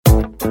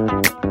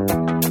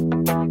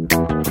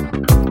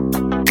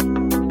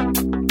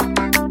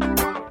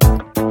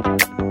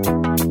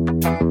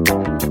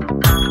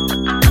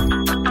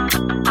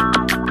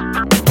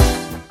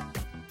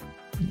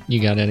You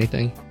got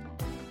anything?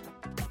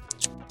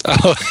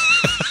 Oh.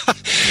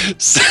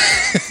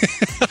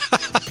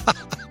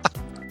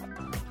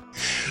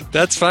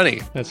 That's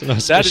funny. That's an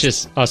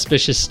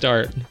auspicious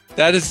start.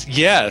 That is,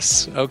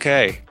 yes.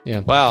 Okay. Yeah.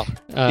 Wow.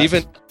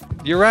 Even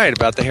you're right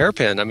about the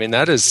hairpin. I mean,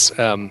 that is.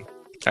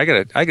 I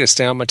gotta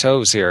stay on my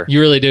toes here.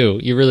 You really do.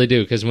 You really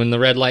do. Because when the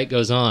red light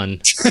goes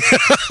on,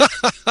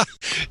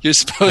 you're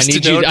supposed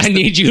to. I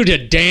need you to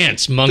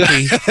dance,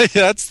 monkey.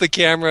 That's the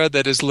camera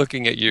that is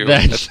looking at you.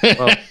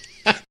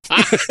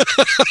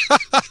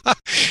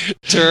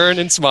 Turn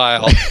and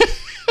smile.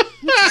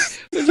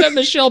 Was that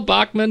Michelle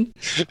Bachmann?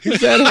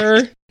 Was that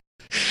her?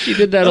 She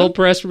did that whole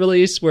press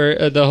release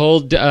where the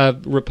whole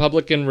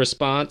Republican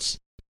response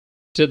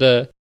to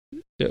the.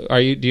 Do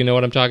you know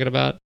what I'm talking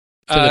about?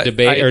 To the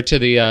debate or to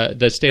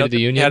the State of the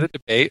Union? We had a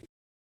debate,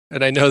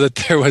 and I know that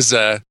there was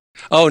a.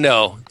 Oh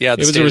no! Yeah, it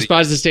was a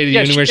response to the State of the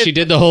Union where she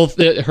did the whole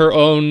her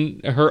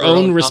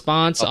own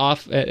response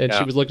off, and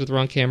she was looked at the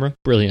wrong camera.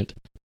 Brilliant.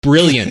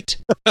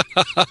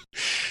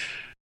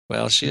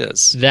 Well, she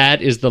is.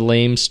 That is the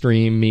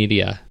lamestream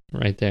media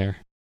right there.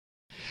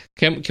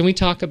 Can we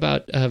talk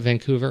about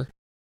Vancouver?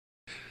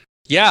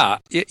 Yeah,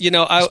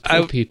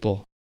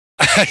 people.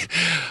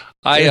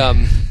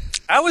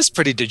 I was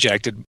pretty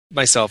dejected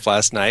myself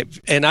last night,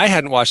 and I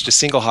hadn't watched a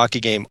single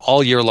hockey game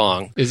all year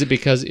long. Is it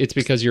because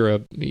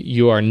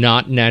you are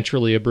not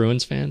naturally a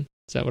Bruins fan?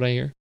 Is that what I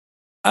hear?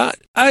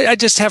 I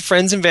just have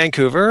friends in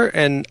Vancouver,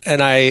 and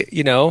I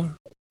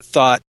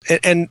thought,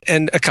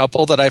 and a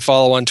couple that I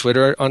follow on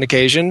Twitter on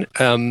occasion,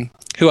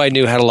 who I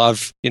knew had a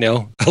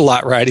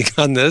lot riding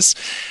on this.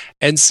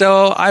 And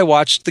so I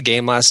watched the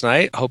game last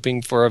night,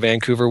 hoping for a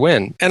Vancouver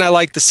win, and I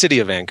like the city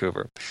of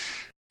Vancouver.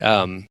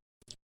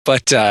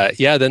 But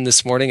then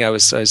this morning I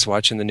was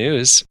watching the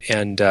news,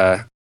 and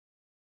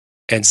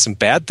some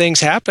bad things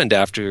happened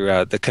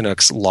after the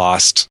Canucks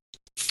lost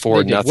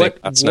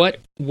 4-0.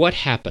 What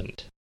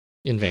happened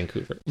in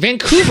Vancouver?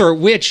 Vancouver,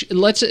 which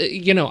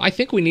I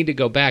think we need to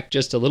go back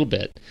just a little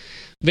bit.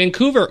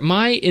 Vancouver,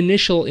 my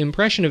initial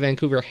impression of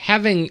Vancouver,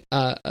 having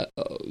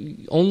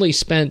only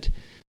spent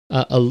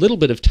a little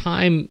bit of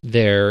time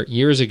there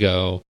years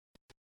ago,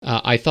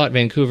 I thought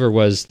Vancouver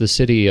was the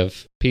city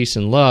of peace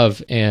and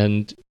love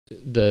and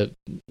the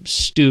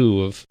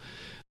stew of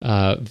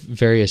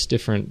various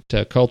different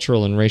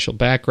cultural and racial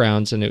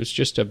backgrounds, and it was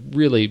just a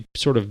really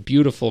sort of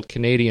beautiful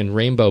Canadian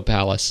rainbow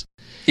palace.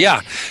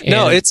 Yeah,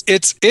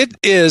 it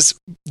is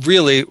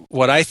really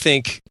what I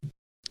think,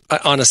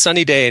 on a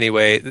sunny day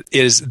anyway,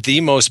 is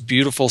the most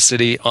beautiful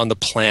city on the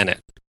planet.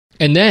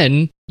 And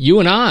then you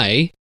and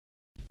I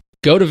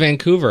go to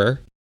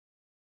Vancouver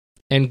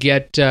and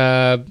get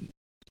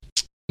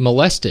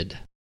molested.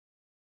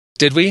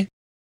 Did we?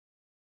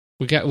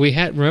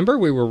 Remember,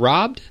 we were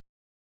robbed?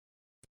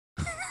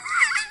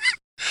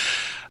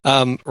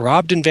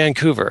 Robbed in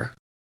Vancouver?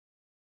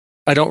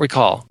 I don't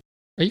recall.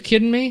 Are you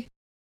kidding me?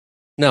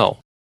 No.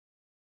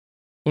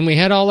 When we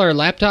had all our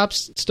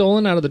laptops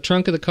stolen out of the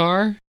trunk of the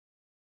car?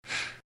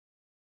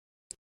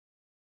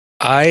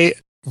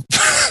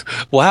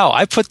 Wow,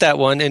 I put that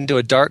one into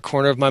a dark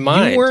corner of my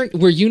mind.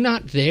 Were you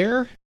not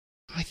there?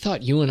 I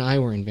thought you and I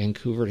were in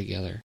Vancouver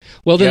together.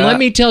 Well, then let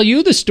me tell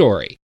you the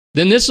story.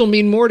 Then this will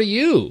mean more to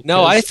you.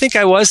 No, I think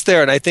I was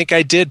there, and I think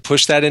I did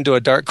push that into a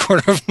dark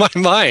corner of my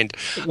mind.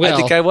 Well, I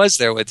think I was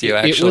there with you,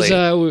 actually.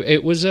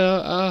 It was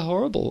a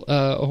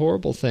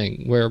horrible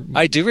thing where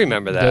I do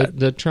remember that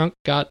the trunk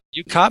got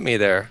you caught me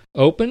there,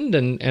 opened,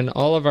 and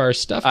all of our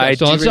stuff got I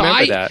stolen. do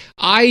remember that.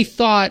 I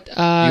thought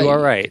you are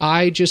right.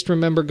 I just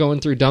remember going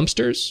through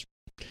dumpsters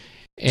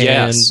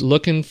and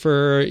looking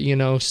for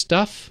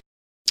stuff.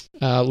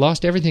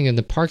 Lost everything in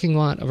the parking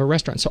lot of a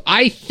restaurant. So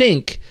I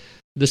think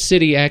the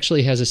city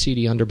actually has a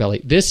seedy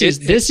underbelly. This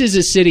is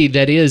a city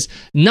that is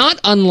not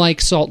unlike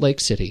Salt Lake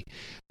City,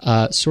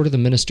 sort of the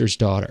minister's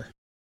daughter.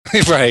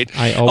 Right.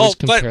 I always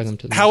compare them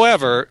to them.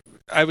 However,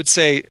 I would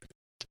say,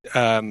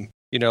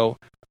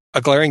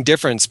 a glaring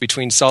difference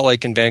between Salt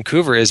Lake and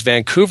Vancouver is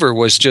Vancouver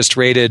was just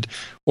rated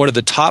one of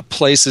the top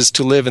places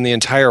to live in the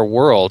entire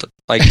world.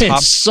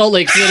 Salt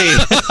Lake City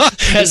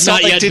has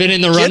not yet been in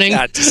the running.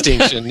 That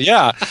distinction,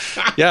 yeah.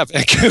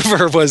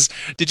 Vancouver was.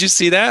 Did you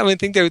see that? I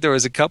think there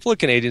was a couple of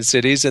Canadian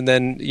cities, and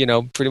then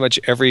pretty much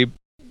every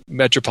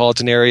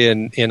metropolitan area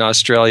in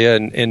Australia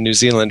and in New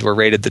Zealand were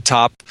rated the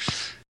top,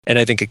 and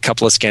I think a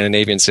couple of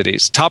Scandinavian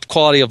cities, top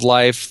quality of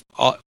life.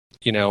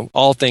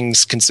 All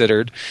things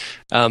considered.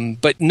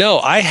 But no,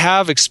 I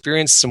have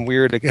experienced some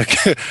weird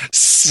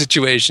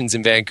situations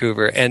in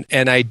Vancouver,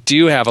 and I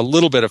do have a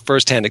little bit of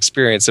firsthand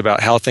experience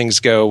about how things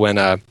go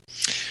when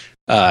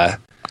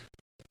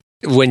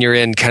you're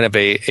in kind of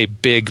a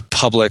big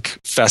public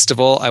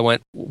festival. I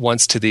went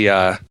once to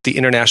the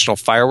International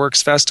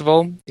Fireworks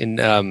Festival in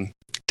down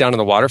on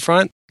the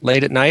waterfront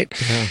late at night,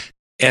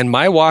 and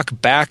my walk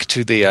back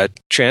to the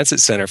transit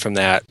center from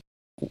that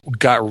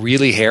got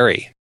really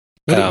hairy.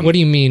 What do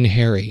you mean,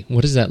 hairy?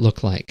 What does that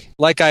look like?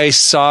 Like I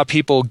saw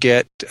people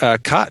get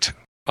cut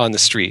on the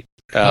street.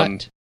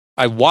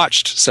 I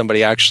watched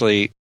somebody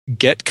actually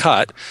get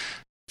cut,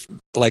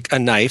 like a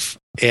knife,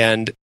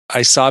 and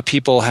I saw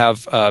people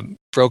have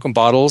broken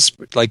bottles,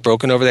 like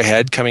broken over their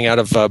head, coming out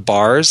of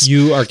bars.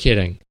 You are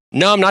kidding.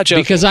 No, I'm not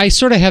joking. Because I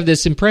sort of have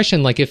this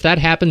impression, like if that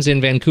happens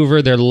in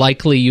Vancouver, they're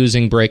likely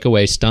using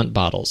breakaway stunt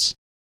bottles.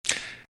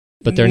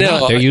 But they're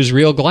not. They use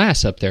real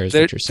glass up there, is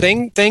what you're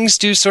saying. Things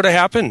do sort of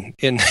happen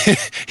in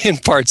in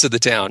parts of the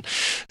town.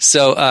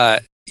 So,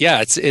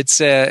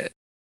 it's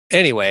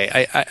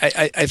anyway,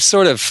 I've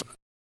sort of,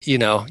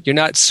 you're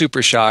not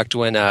super shocked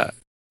when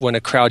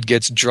a crowd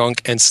gets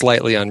drunk and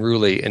slightly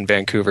unruly in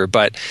Vancouver,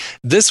 but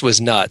this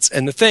was nuts.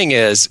 And the thing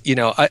is,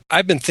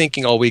 I've been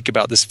thinking all week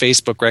about this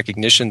Facebook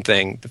recognition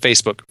thing, the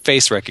Facebook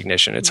face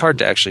recognition. It's hard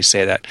to actually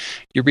say that.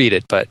 You read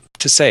it, but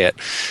to say it.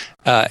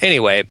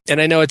 Anyway,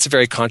 and I know it's a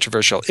very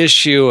controversial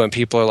issue and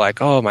people are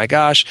like, oh my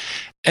gosh.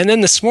 And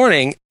then this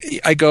morning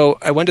I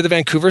went to the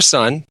Vancouver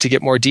Sun to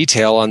get more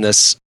detail on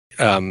this,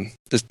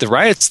 the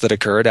riots that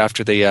occurred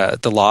after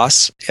the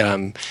loss.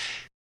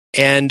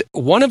 And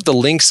one of the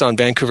links on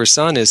Vancouver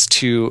Sun is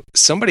to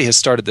somebody has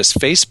started this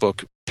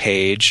Facebook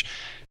page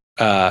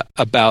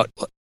about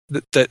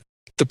the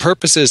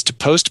purpose is to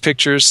post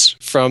pictures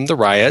from the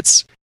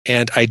riots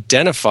and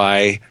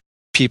identify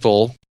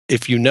people,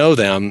 if you know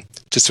them,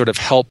 to sort of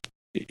help.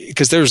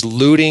 Because there's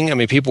looting. I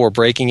mean, people were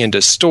breaking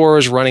into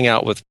stores, running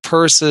out with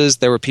purses.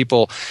 There were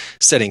people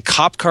setting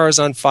cop cars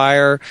on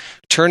fire,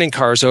 turning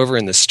cars over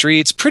in the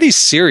streets. Pretty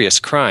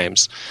serious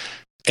crimes.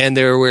 And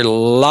there were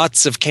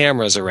lots of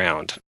cameras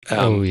around.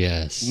 Oh,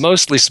 yes.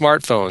 Mostly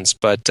smartphones,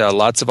 but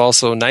lots of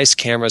also nice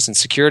cameras and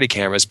security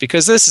cameras,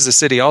 because this is a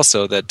city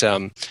also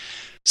that,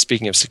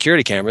 speaking of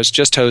security cameras,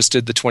 just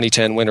hosted the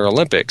 2010 Winter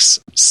Olympics.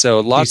 So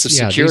lots of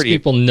security. These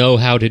people know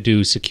how to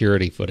do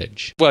security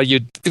footage. Well,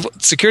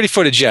 security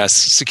footage, yes.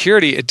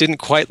 Security, it didn't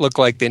quite look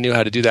like they knew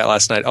how to do that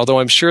last night, although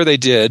I'm sure they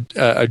do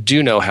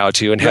know how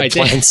to and have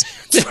plans.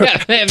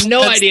 They have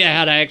no idea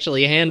how to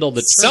actually handle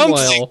the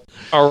turmoil.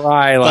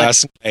 Awry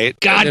last night.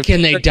 God,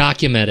 can they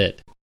document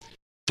it?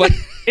 But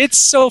it's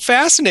so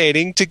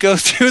fascinating to go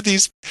through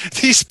these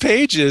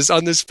pages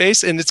on this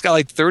face, and it's got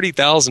like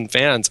 30,000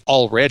 fans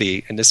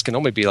already, and this can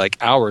only be like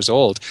hours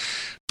old.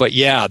 But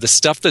yeah, the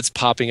stuff that's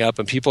popping up,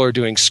 and people are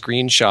doing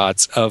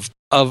screenshots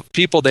of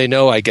people they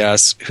know, I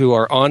guess, who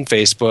are on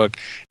Facebook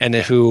and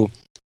who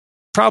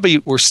probably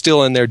were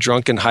still in their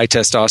drunken high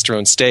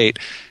testosterone state,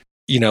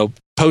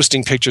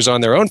 posting pictures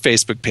on their own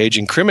Facebook page,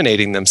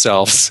 incriminating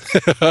themselves.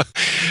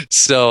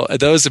 So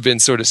those have been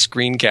sort of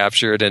screen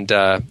captured and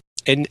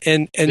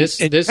this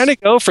kind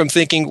of go from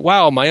thinking,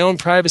 wow, my own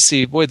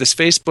privacy, boy, this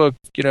Facebook,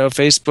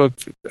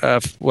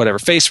 whatever,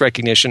 face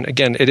recognition.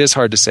 Again, it is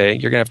hard to say.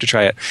 You're gonna have to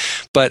try it,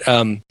 but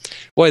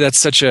boy, that's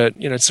such a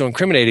it's so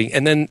incriminating.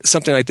 And then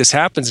something like this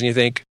happens, and you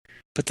think,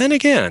 but then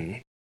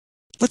again,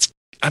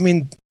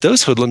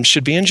 those hoodlums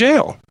should be in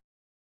jail.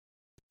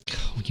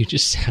 Oh, you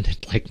just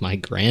sounded like my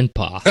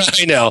grandpa.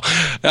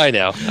 I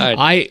know.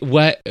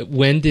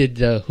 When did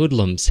the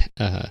hoodlums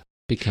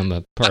become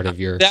a part of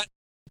your?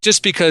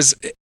 Just because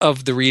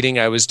of the reading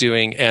I was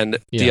doing and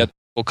the other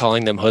people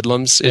calling them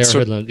hoodlums. They're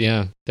hoodlums,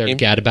 They're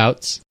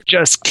gadabouts.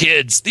 Just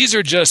kids. These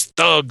are just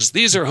thugs.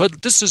 These are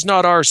This is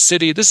not our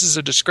city. This is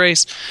a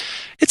disgrace.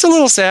 It's a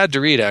little sad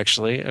to read,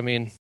 actually. I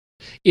mean,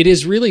 it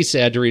is really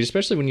sad to read,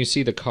 especially when you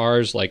see the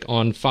cars like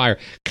on fire.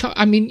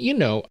 I mean,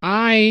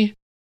 I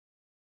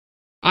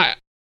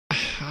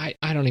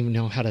don't even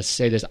know how to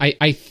say this.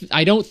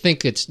 I don't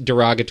think it's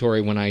derogatory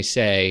when I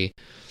say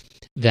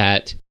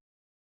that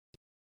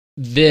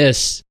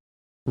this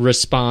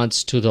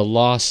response to the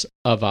loss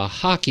of a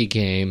hockey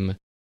game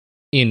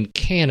in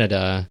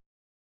Canada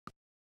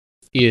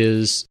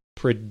is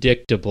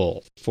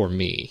predictable for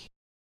me.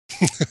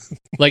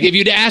 Like, if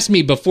you'd asked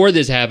me before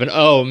this happened,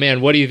 oh man,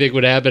 what do you think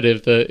would happen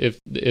if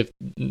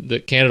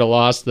the Canada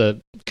lost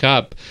the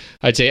cup?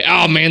 I'd say,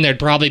 oh man, there'd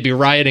probably be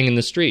rioting in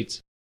the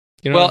streets.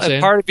 You know what I'm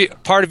saying?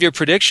 And part of your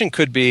prediction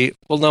could be,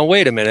 well, no,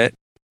 wait a minute.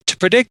 To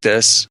predict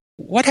this,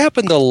 what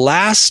happened the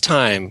last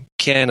time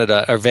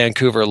Canada or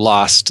Vancouver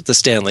lost the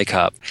Stanley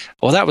Cup?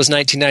 Well, that was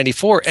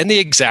 1994, and the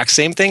exact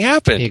same thing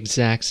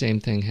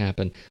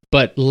happened.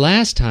 But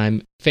last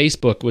time,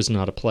 Facebook was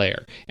not a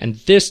player. And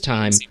this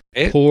time,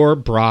 poor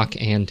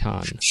Brock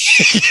Anton.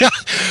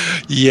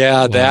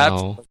 Yeah, wow.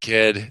 That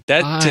kid.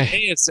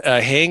 Today is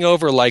a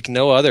hangover like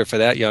no other for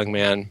that young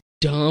man.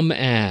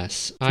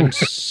 Dumbass. I'm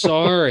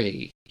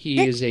sorry. He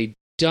is a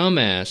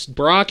dumbass.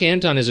 Brock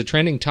Anton is a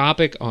trending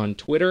topic on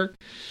Twitter.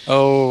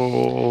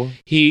 Oh.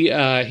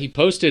 He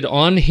posted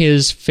on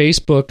his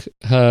Facebook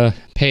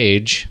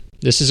page,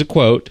 this is a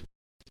quote,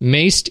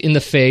 "Maced in the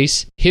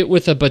face, hit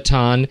with a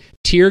baton,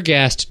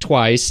 tear-gassed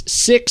twice,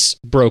 6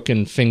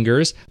 broken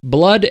fingers,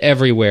 blood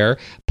everywhere,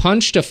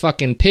 punched a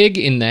fucking pig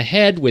in the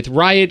head with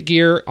riot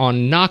gear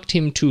on, knocked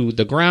him to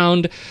the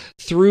ground,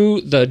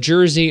 threw the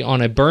jersey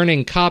on a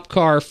burning cop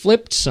car,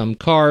 flipped some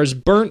cars,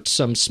 burnt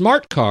some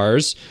smart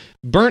cars,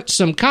 burnt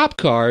some cop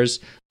cars.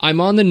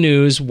 I'm on the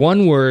news.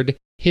 One word,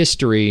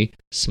 history,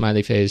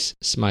 smiley face,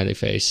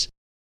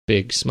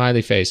 big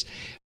smiley face."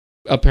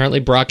 Apparently,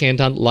 Brock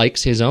Anton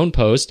likes his own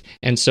post,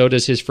 and so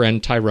does his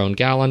friend Tyrone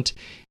Gallant.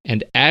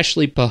 And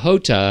Ashley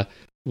Pahota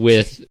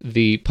with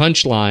the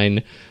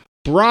punchline,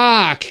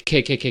 Brock,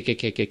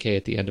 KKKKKK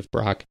at the end of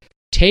Brock,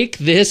 take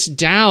this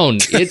down.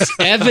 It's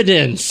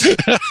evidence.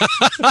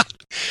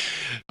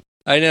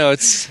 I know,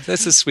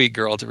 that's a sweet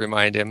girl to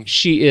remind him.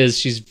 She is.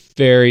 She's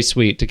very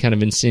sweet to kind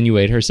of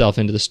insinuate herself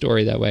into the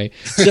story that way.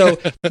 So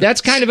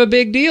that's kind of a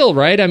big deal,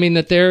 right? I mean,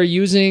 that they're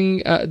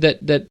using I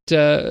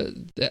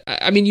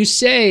mean, you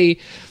say,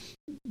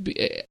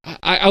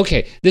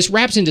 okay, this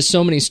wraps into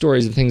so many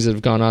stories and things that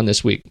have gone on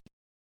this week.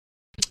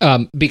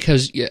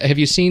 Because have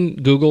you seen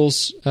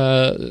Google's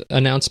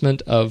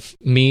announcement of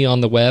me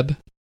on the web?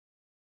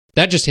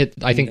 That just hit,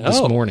 I think,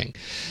 this morning.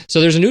 So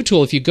there's a new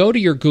tool. If you go to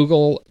your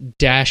Google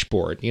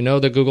dashboard, you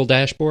know the Google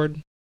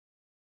dashboard?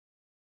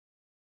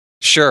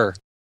 Sure.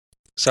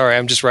 Sorry,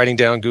 I'm just writing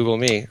down Google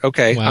Me.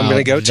 Okay, wow, I'm going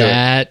to go to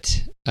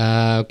it.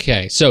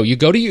 Okay, so you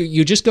go to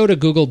you just go to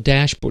Google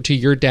dashboard, to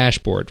your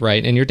dashboard,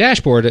 right? And your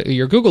dashboard,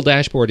 your Google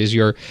dashboard is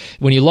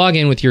when you log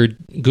in with your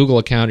Google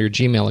account or your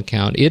Gmail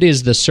account, it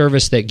is the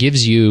service that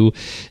gives you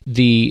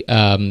the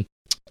kind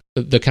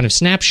of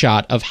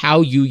snapshot of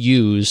how you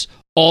use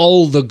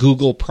all the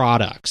Google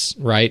products,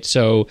 right?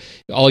 So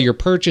all your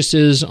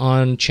purchases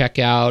on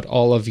checkout,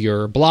 all of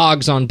your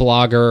blogs on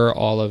Blogger,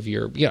 all of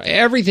your,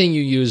 everything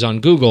you use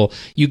on Google,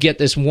 you get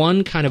this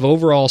one kind of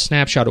overall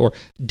snapshot or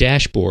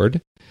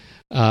dashboard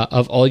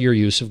of all your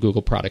use of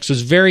Google products. So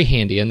it's very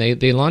handy, and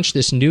they launched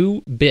this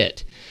new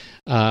bit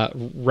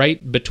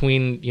right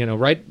between,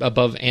 right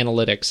above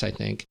analytics, I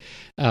think,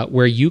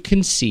 where you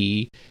can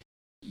see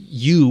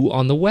you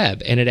on the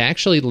web, and it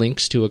actually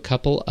links to a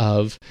couple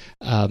of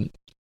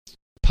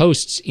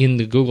posts in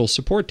the Google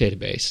support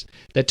database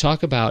that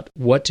talk about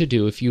what to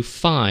do if you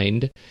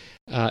find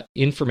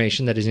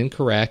information that is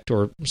incorrect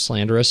or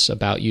slanderous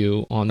about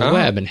you on the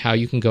web, and how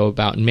you can go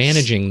about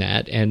managing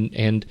that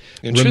and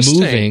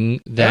removing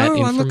that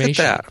information. Look at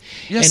that.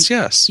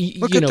 Yes.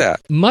 Look at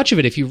that. Much of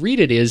it, if you read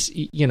it, is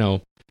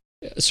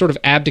sort of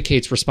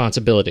abdicates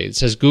responsibility. It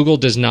says Google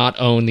does not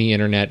own the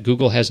internet.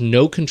 Google has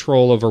no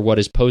control over what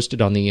is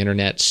posted on the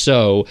internet.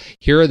 So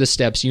here are the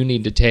steps you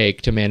need to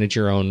take to manage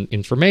your own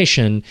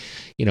information.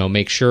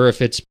 Make sure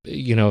if it's,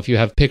 if you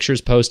have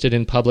pictures posted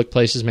in public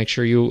places, make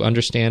sure you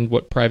understand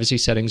what privacy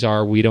settings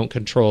are. We don't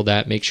control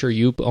that. Make sure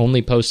you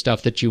only post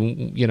stuff that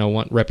you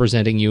want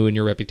representing you and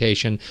your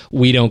reputation.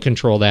 We don't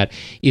control that.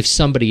 If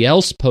somebody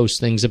else posts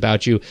things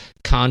about you,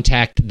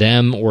 contact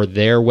them or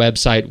their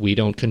website. We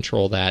don't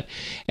control that.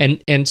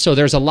 And so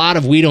there's a lot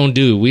of we don't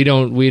do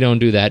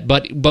that.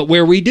 But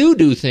where we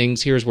do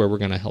things, here's where we're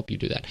going to help you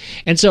do that.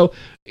 And so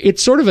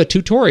it's sort of a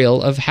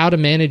tutorial of how to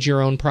manage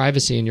your own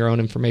privacy and your own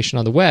information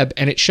on the web,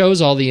 and it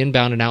shows all the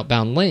inbound and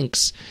outbound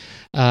links.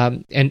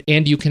 And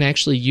you can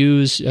actually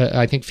use,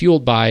 I think,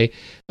 fueled by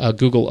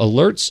Google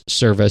Alerts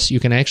service,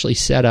 you can actually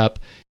set up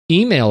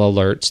email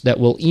alerts that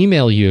will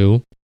email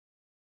you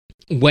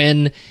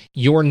when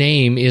your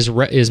name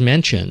is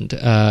mentioned,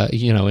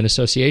 in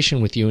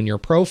association with you in your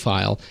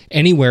profile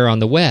anywhere on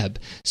the web.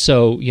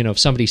 So, if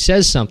somebody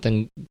says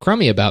something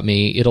crummy about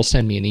me, it'll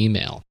send me an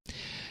email.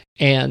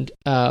 And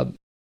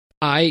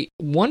I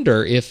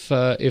wonder if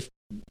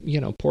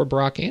poor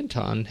Brock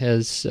Anton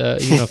has,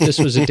 if this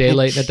was a day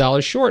late and a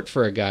dollar short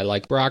for a guy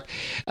like Brock,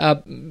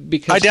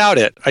 because I doubt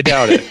it.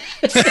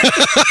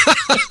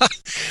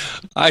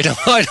 I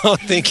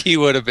don't think he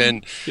would have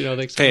been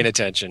paying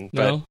attention.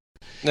 But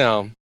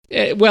no.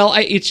 Well,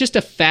 it's just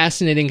a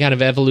fascinating kind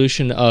of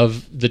evolution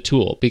of the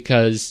tool,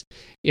 because,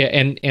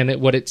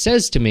 what it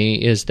says to me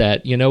is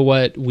that,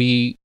 what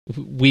we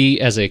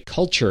as a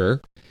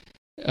culture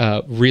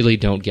really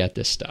don't get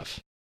this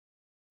stuff.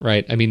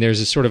 Right? I mean,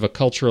 there's a sort of a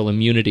cultural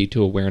immunity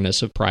to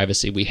awareness of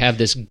privacy. We have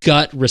this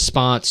gut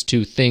response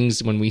to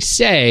things when we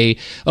say,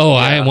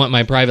 I want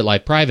my private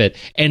life private,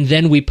 and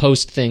then we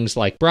post things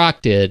like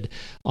Brock did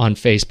on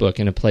Facebook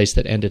in a place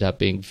that ended up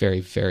being very,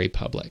 very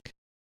public.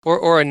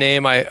 Or a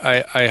name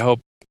I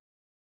hope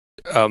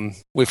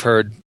we've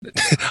heard,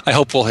 I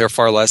hope we'll hear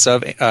far less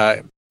of,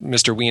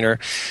 Mr. Wiener.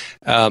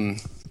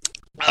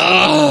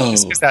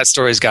 Because that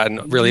story's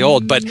gotten really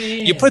old. But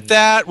you put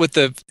that with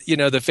the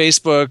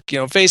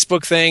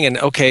Facebook thing, and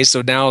okay,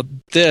 so now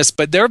this.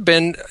 But there have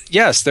been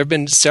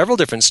several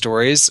different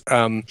stories.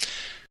 I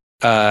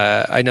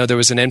know there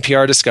was an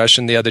NPR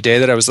discussion the other day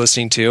that I was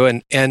listening to,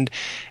 and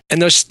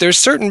there's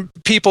certain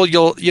people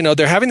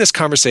they're having this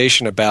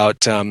conversation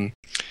about.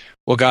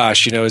 Well,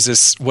 gosh,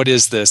 what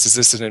is this? Is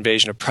this an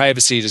invasion of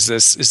privacy? Is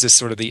this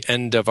sort of the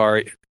end of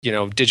our,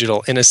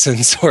 digital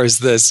innocence, or is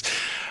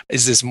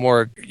this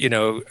more,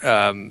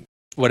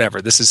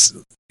 whatever? This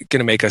is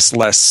going to make us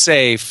less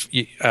safe.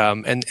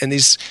 And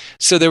these,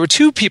 so there were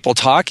two people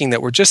talking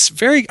that were just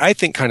very, I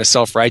think, kind of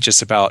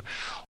self-righteous about,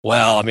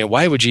 well, I mean,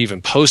 why would you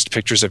even post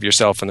pictures of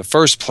yourself in the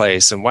first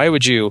place? And why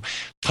would you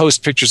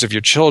post pictures of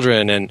your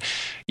children and,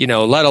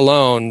 let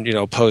alone,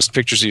 post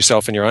pictures of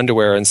yourself in your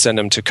underwear and send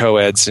them to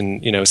co-eds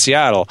in,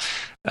 Seattle?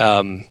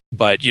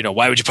 But,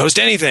 why would you post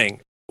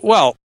anything?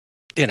 Well,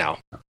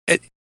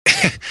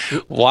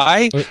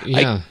 why?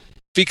 Yeah.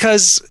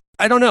 Because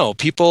I don't know,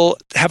 people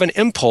have an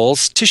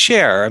impulse to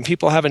share, and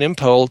people have an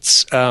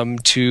impulse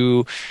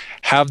to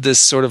have this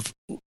sort of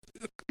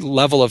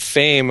level of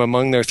fame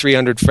among their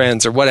 300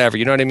 friends or whatever.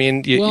 You know what I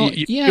mean? You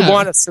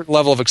want a certain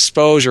level of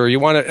exposure. You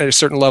want a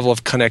certain level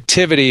of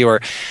connectivity.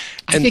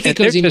 I think it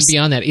goes even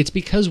beyond that. It's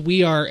because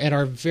we are, at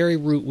our very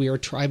root, we are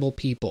tribal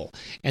people.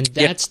 And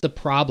that's the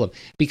problem.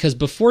 Because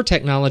before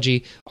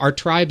technology, our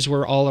tribes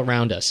were all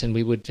around us. And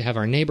we would have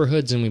our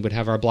neighborhoods, and we would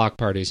have our block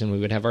parties, and we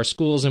would have our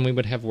schools, and we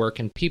would have work.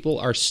 And people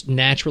are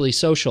naturally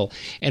social.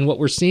 And what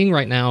we're seeing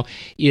right now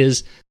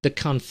is the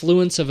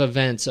confluence of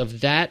events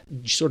of that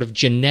sort of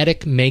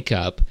genetic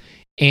makeup,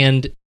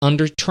 and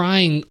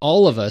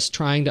all of us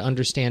trying to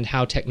understand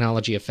how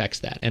technology affects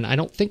that. And I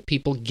don't think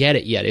people get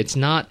it yet. It's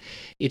not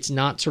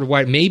sort of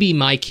why. Maybe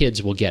my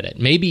kids will get it.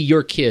 Maybe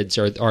your kids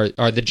are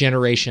the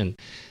generation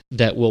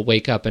that will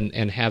wake up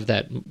and have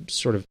that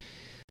sort of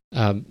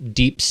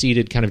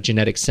deep-seated kind of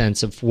genetic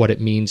sense of what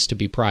it means to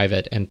be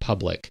private and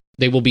public.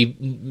 They will be,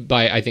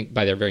 I think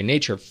by their very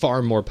nature,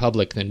 far more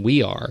public than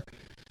we are.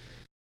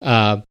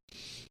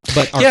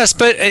 But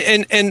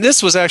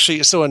this was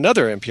actually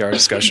another NPR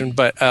discussion.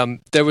 But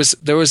there was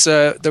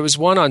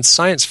one on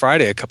Science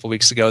Friday a couple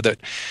weeks ago that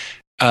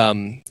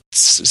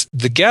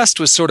the guest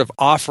was sort of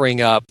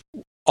offering up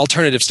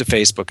alternatives to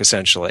Facebook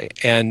essentially,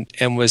 and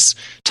was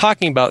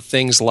talking about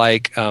things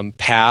like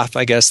Path,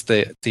 I guess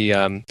the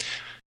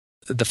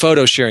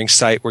photo sharing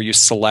site where you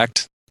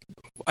select,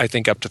 I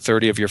think, up to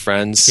 30 of your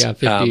friends. Yeah,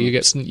 50.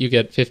 You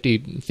get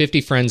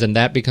 50 friends, and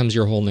that becomes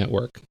your whole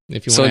network.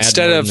 If you want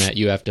to add more than that,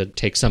 you have to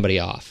take somebody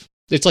off.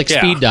 It's like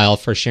speed dial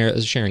for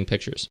sharing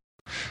pictures.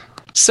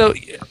 So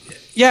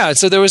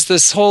there was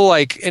this whole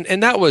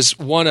and that was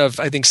one of,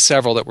 I think,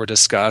 several that were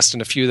discussed,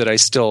 and a few that I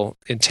still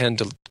intend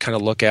to kind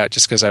of look at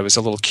just because I was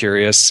a little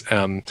curious.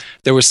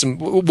 There was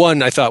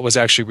one I thought was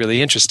actually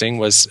really interesting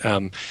was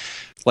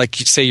like,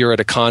 say you're at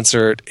a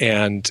concert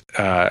and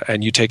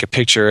you take a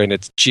picture and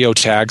it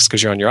geotags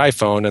because you're on your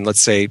iPhone, and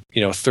let's say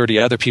 30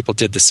 other people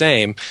did the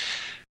same.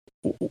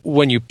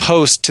 When you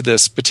post to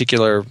this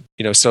particular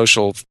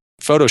social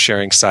photo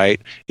sharing site,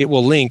 it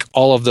will link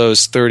all of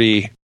those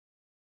 30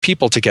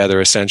 people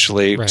together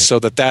essentially, right, so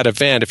that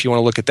event, if you want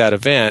to look at that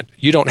event,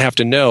 you don't have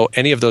to know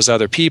any of those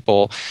other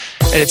people.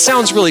 And it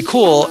sounds really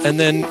cool. And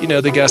then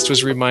the guest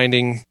was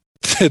reminding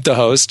the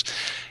host,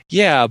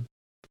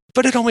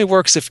 but it only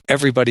works if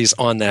everybody's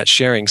on that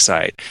sharing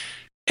site.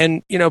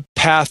 And,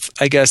 Path,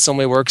 I guess,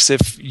 only works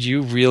if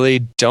you really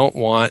don't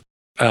want,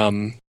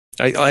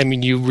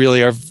 you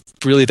really are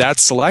really that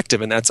selective,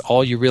 and that's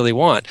all you really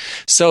want.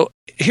 So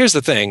here's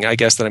the thing, I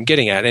guess, that I'm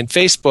getting at. And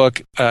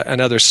Facebook,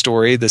 another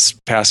story this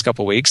past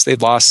couple weeks,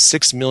 they've lost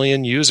 6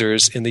 million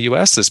users in the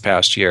U.S. this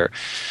past year.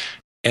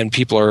 And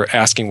people are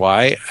asking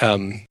why,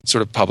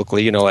 sort of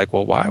publicly,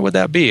 well, why would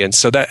that be? And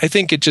so that, I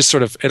think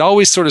it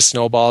always sort of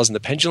snowballs, and the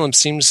pendulum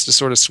seems to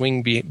sort of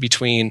swing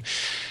between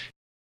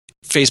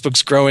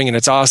Facebook's growing and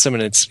it's awesome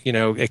and it's,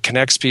 it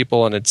connects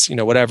people and it's,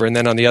 whatever. And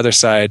then on the other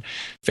side,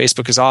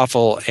 Facebook is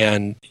awful.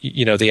 And,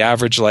 the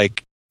average,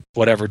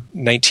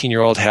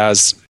 19-year-old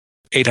has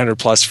 800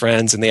 plus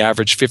friends, and the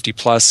average 50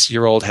 plus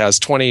year old has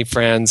 20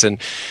 friends.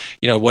 And,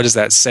 what does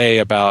that say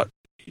about,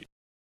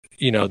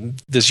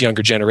 this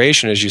younger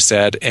generation, as you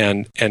said,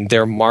 and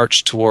their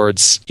march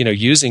towards,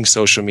 using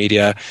social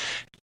media,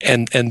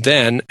 and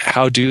then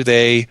how do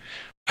they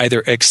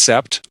either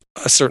accept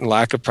a certain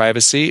lack of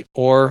privacy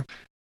or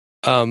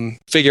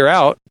figure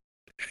out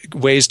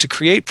ways to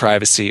create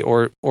privacy,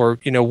 or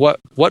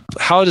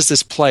how does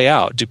this play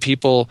out? Do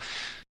people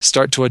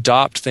start to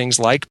adopt things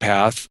like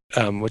Path,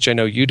 which I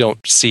know you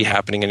don't see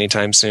happening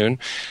anytime soon,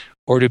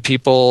 or do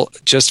people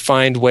just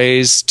find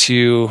ways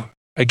to,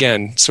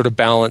 again, sort of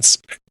balance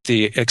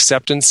the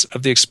acceptance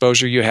of the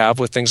exposure you have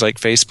with things like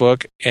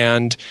Facebook,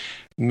 and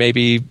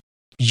maybe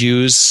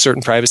use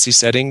certain privacy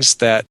settings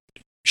that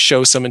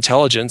show some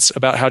intelligence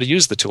about how to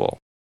use the tool?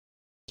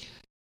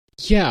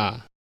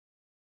 Yeah.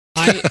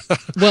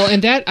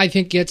 And that, I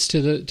think, gets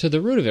to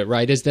the root of it,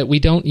 right? Is that we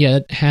don't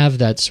yet have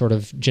that sort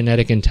of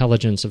genetic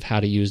intelligence of how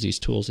to use these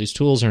tools. These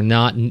tools are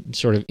not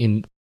sort of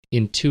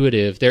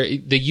intuitive. The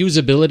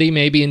usability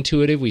may be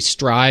intuitive. We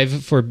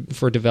strive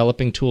for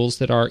developing tools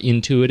that are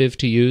intuitive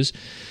to use,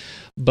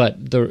 but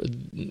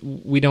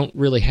we don't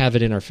really have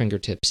it in our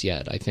fingertips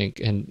yet, I think.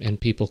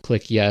 And people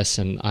click yes,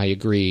 and I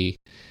agree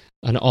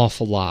an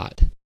awful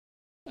lot,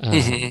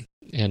 and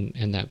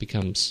that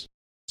becomes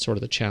sort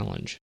of the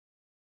challenge.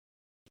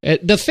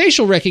 The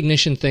facial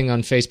recognition thing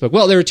on Facebook,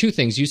 well, there are two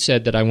things you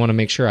said that I want to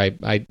make sure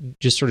I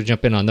just sort of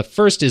jump in on. The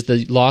first is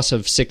the loss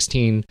of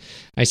 16,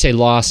 I say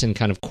loss in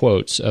kind of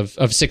quotes,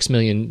 of 6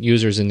 million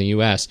users in the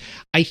U.S.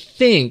 I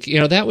think,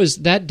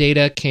 that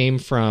data came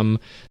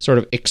from sort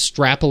of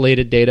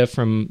extrapolated data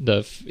from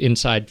the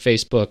inside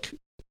Facebook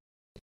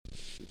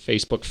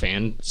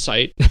fan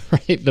site,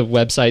 right? The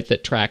website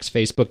that tracks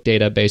Facebook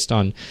data based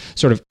on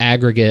sort of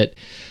aggregate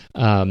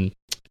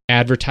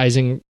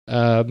advertising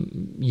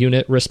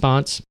unit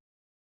response.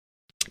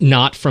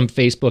 not from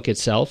Facebook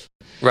itself.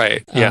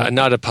 Right. Yeah.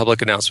 Not a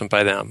public announcement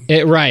by them.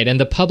 Right. And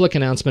the public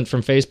announcement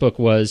from Facebook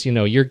was,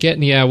 you're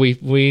getting,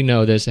 we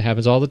know this. It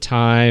happens all the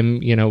time.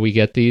 We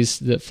get the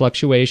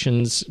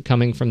fluctuations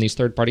coming from these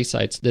third-party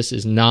sites. This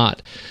is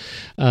not,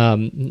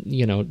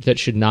 that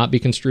should not be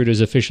construed as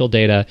official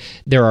data.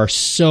 There are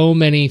so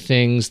many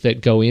things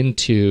that go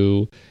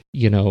into,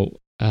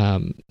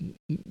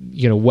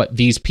 what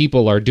these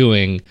people are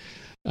doing.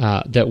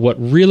 That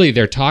what really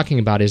they're talking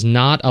about is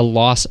not a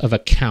loss of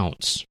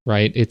accounts,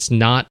 right? It's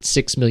not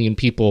 6 million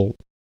people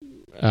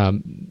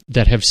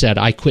that have said,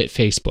 I quit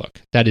Facebook.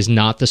 That is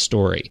not the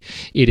story.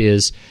 It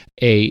is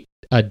a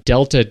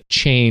delta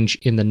change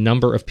in the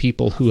number of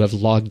people who have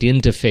logged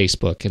into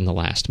Facebook in the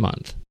last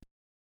month,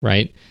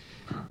 right?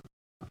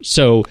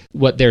 So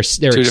what they're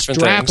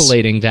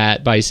extrapolating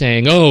that by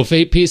saying,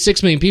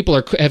 6 million people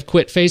have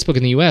quit Facebook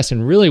in the U.S.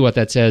 And really what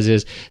that says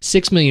is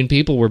 6 million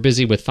people were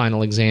busy with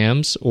final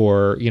exams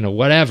or,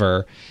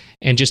 whatever,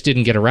 and just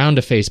didn't get around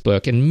to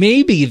Facebook. And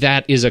maybe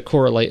that is a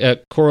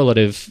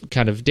correlative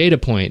kind of data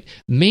point.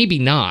 Maybe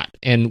not.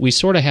 And we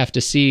sort of have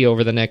to see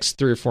over the next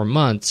 3 or 4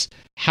 months,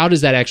 how does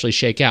that actually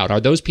shake out?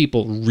 Are those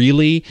people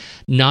really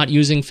not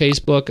using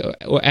Facebook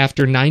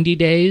after 90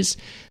 days?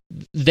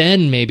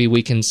 Then maybe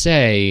we can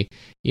say,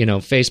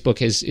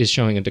 Facebook is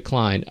showing a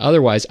decline.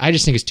 Otherwise, I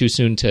just think it's too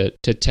soon to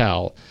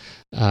tell.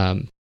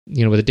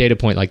 With a data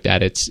point like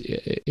that,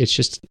 it's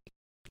just,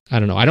 I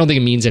don't know. I don't think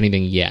it means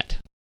anything yet.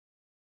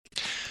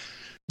 Does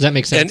that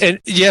make sense?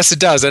 And yes, it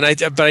does. And I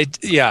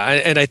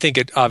think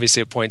it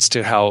obviously it points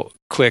to how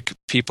quick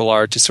people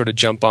are to sort of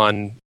jump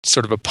on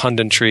sort of a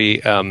punditry,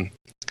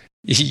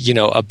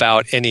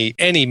 about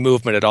any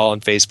movement at all on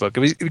Facebook,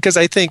 because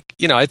I think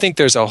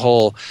there's a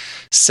whole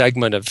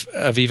segment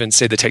of even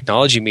say the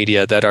technology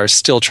media that are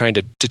still trying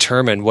to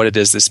determine what it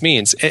is this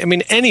means. I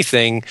mean,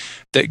 anything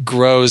that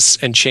grows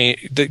and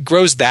that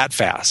grows that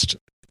fast,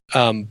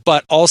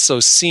 but also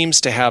seems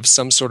to have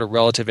some sort of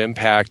relative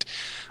impact,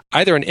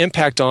 either an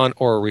impact on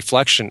or a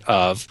reflection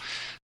of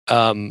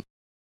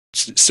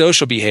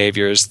social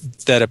behaviors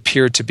that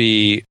appear to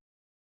be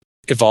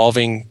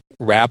evolving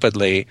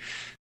rapidly.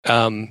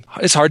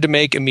 It's hard to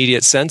make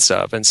immediate sense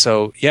of. And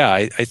so,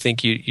 I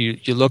think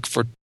you look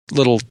for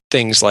little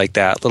things like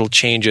that, little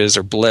changes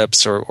or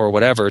blips or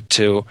whatever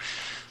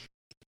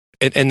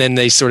and then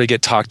they sort of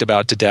get talked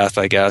about to death,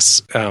 I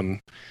guess.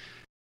 And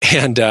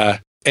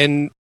I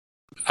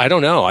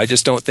don't know. I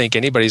just don't think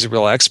anybody's a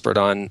real expert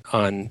on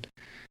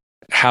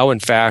how, in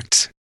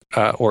fact,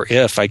 or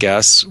if, I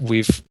guess,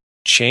 we've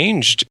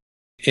changed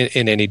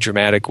in any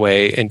dramatic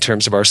way in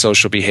terms of our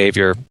social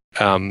behavior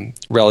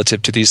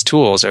relative to these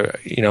tools, or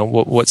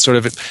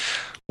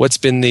what's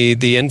been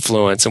the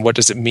influence and what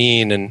does it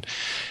mean,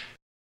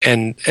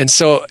 and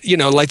so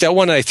like that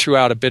one I threw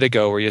out a bit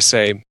ago where you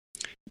say,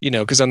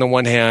 because on the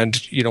one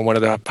hand, one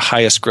of the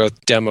highest growth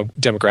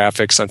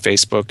demographics on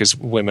Facebook is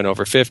women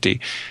over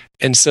 50,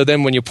 and so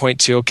then when you point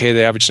to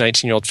the average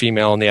 19-year-old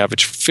female and the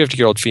average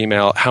 50-year-old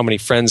female, how many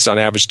friends on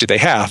average do they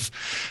have?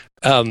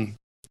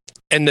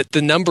 And that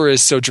the number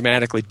is so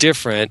dramatically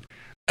different,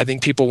 I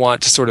think people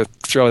want to sort of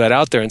throw that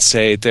out there and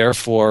say,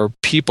 therefore,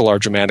 people are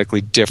dramatically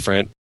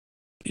different.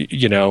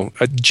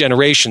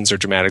 Generations are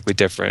dramatically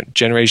different.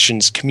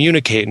 Generations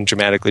communicate in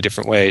dramatically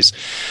different ways.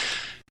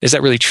 Is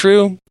that really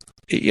true?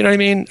 You know what I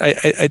mean?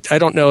 I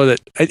don't know that.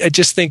 I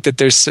just think that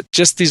there's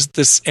just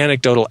this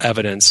anecdotal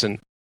evidence, and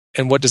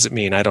what does it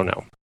mean? I don't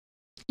know.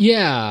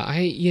 Yeah,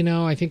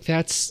 I think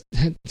that's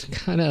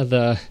kind of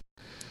the.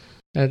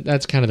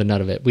 That's kind of the nut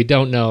of it. We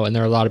don't know, and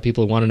there are a lot of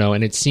people who want to know,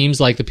 and it seems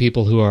like the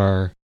people who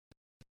are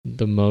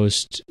the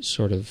most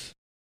sort of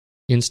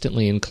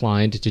instantly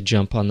inclined to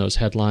jump on those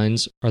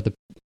headlines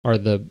are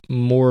the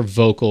more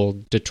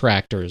vocal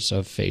detractors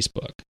of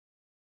Facebook.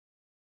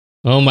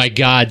 Oh my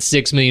God,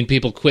 6 million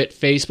people quit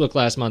Facebook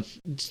last month.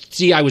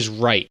 See, I was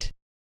right.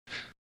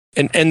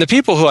 And the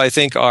people who I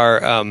think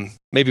are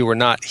maybe we're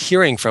not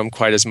hearing from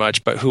quite as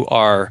much, but who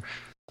are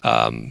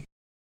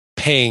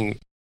paying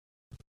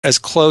as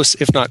close,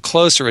 if not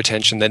closer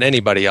attention than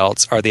anybody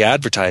else, are the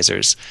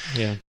advertisers.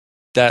 Yeah.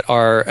 That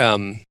are,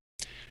 and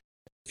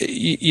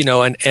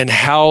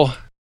how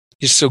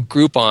you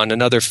Groupon,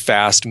 another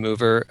fast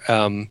mover,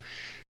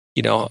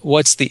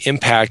 what's the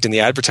impact in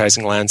the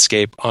advertising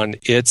landscape on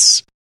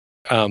its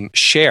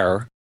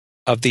share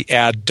of the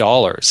ad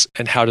dollars,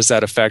 and how does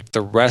that affect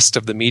the rest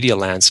of the media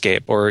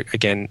landscape? Or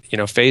again,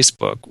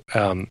 Facebook,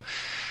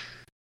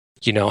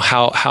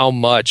 how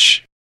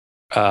much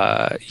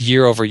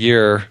year over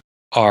year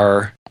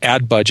are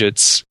ad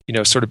budgets,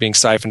 sort of being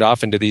siphoned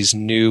off into these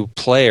new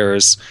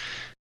players,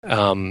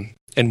 and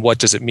what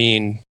does it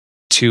mean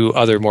to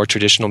other more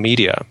traditional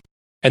media?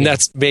 And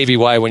that's maybe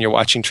why when you're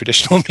watching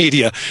traditional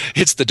media,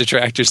 it's the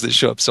detractors that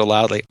show up so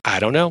loudly. I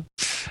don't know.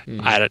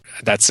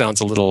 That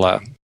sounds a little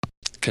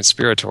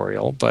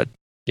conspiratorial, but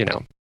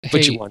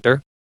but you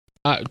wonder.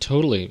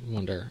 Totally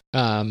wonder.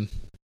 God,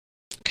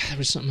 there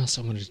was something else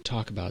I wanted to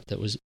talk about that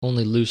was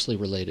only loosely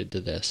related to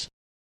this.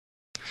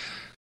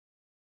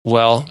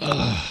 Well,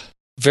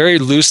 very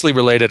loosely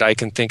related I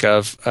can think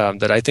of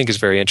that I think is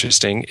very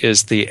interesting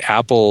is the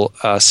Apple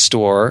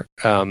store.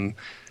 Now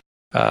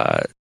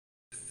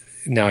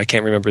I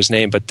can't remember his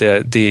name, but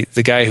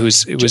the guy it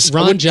was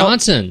Ron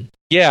Johnson.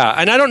 Yeah,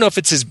 and I don't know if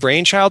it's his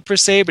brainchild per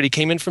se, but he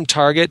came in from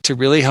Target to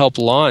really help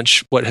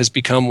launch what has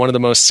become one of the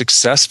most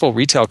successful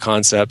retail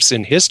concepts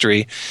in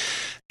history,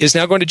 is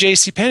now going to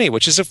JCPenney,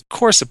 which is, of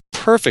course, a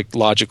perfect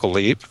logical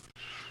leap.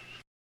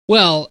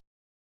 Well,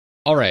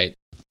 all right.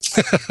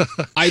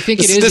 I think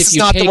it is this if is you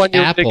not take the one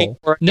you're Apple. digging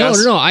for, No.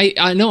 yes?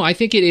 I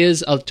think it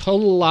is a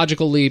total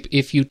logical leap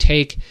if you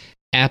take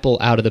Apple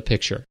out of the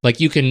picture.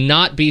 Like, you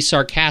cannot be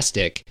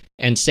sarcastic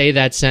and say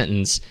that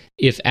sentence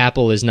if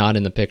Apple is not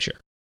in the picture.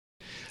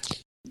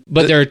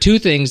 But there are two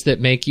things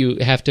that make you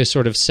have to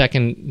sort of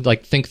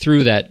think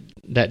through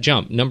that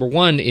jump. Number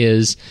one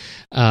is,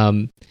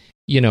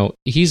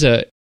 he's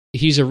a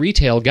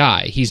retail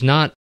guy. He's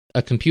not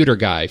a computer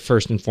guy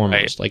first and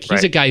foremost.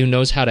 He's a guy who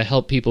knows how to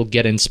help people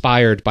get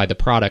inspired by the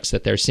products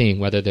that they're seeing,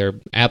 whether they're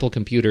Apple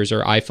computers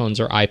or iPhones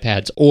or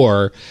iPads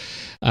or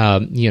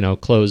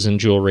clothes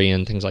and jewelry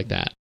and things like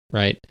that,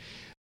 right?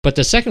 But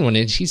the second one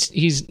is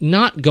he's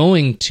not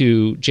going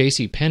to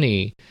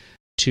JCPenney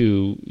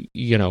to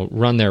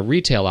run their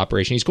retail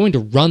operation. He's going to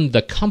run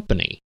the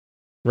company,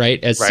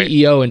 right, as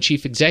CEO and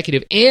chief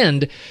executive.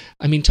 And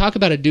I mean, talk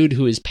about a dude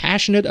who is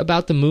passionate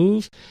about the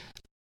move.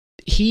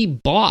 He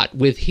bought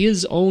with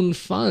his own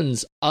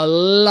funds a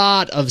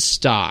lot of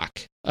stock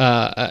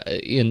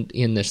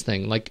in this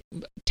thing, like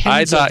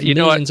tens of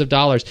millions of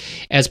dollars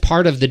as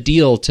part of the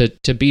deal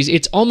to be.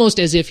 It's almost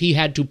as if he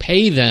had to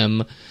pay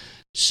them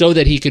so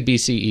that he could be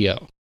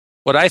CEO.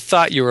 What I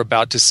thought you were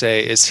about to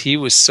say is he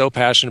was so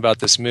passionate about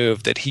this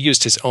move that he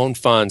used his own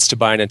funds to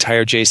buy an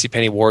entire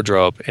JCPenney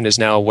wardrobe and is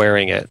now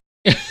wearing it.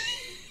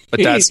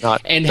 But that's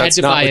not. And had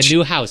to buy a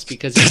new house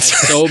because he had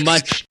so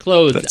much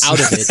clothes out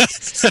of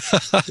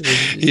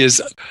it. He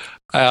is.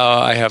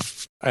 I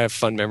have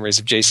fun memories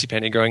of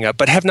JCPenney growing up,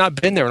 but have not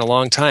been there in a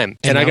long time.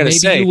 And I got to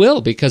say, maybe you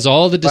will, because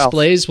all the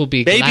displays will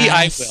be maybe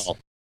glass.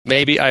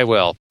 Maybe I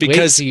will.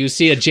 Because wait till you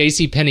see a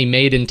JCPenney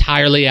made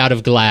entirely out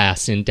of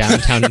glass in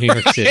downtown New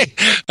York City.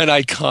 An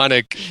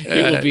iconic.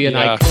 It will be an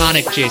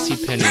iconic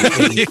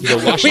JCPenney in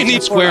the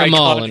Washington Square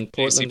Mall in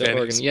Portland,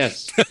 Oregon.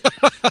 Yes.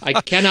 I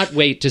cannot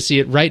wait to see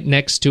it right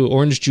next to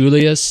Orange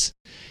Julius,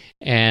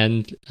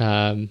 and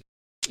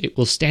it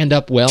will stand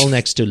up well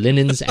next to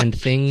Linens and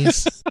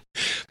Things.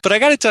 But I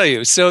got to tell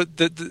you, so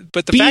the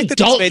B. fact that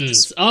Daltons.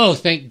 it's made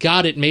this, thank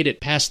God it made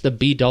it past the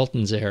B.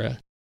 Daltons era.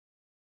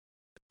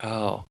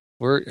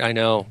 I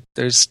know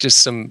there's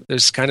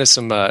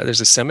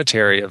a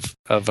cemetery of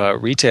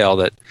retail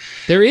that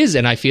there is,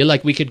 and I feel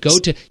like we could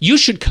you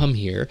should come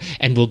here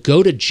and we'll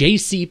go to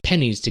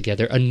JCPenney's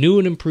together, a new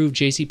and improved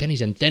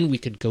JCPenney's, and then we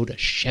could go to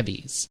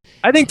Chevy's.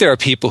 I think there are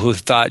people who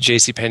thought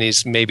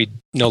JCPenney's maybe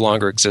no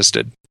longer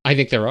existed. I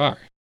think there are.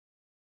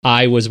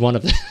 I was one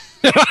of them.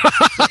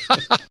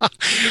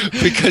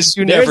 Because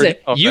you never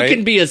know, you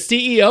can be a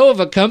CEO of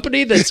a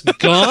company that's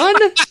gone?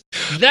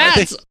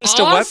 That's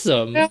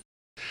awesome.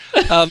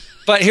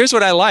 But here's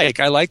what I like.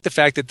 I like the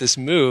fact that this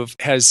move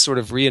has sort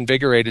of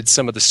reinvigorated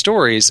some of the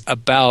stories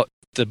about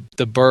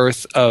the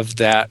birth of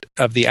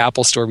the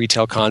Apple Store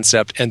retail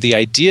concept and the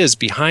ideas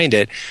behind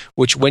it,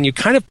 which when you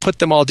kind of put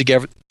them all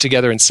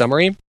together in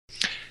summary,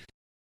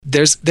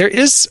 there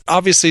is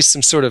obviously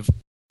some sort of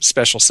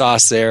special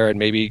sauce there and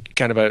maybe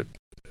kind of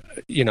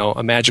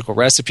a magical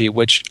recipe,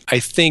 which I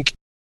think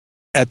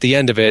at the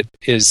end of it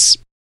is,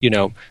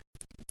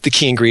 the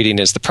key ingredient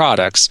is the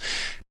products.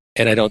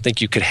 And I don't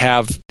think you could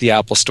have the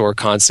Apple Store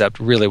concept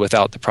really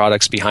without the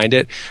products behind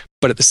it.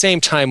 But at the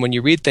same time, when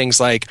you read things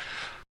like,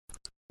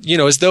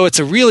 as though it's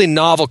a really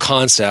novel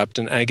concept,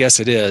 and I guess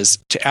it is,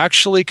 to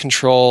actually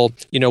control,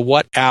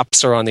 what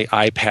apps are on the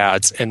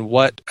iPads and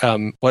what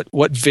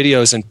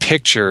videos and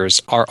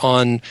pictures are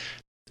on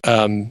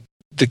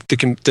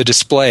the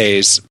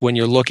displays when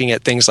you're looking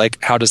at things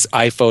like how does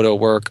iPhoto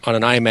work on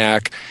an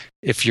iMac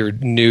if you're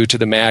new to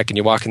the Mac and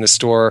you walk in the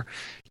store.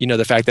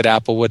 The fact that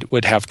Apple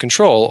would have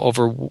control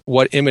over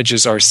what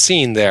images are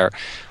seen there.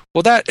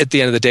 Well, that at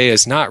the end of the day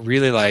is not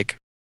really like,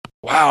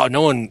 wow,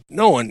 no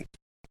one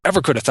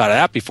ever could have thought of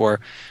that before.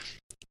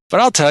 But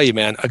I'll tell you,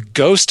 man, a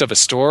ghost of a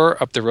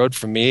store up the road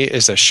from me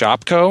is a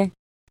Shopko.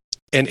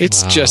 And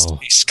it's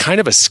it's kind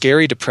of a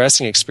scary,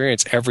 depressing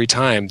experience every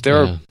time.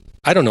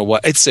 I don't know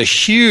what, it's a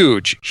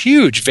huge,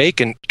 huge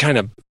vacant kind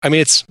of,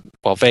 it's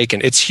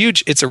vacant. It's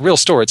huge. It's a real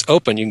store. It's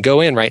open. You can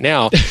go in right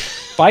now,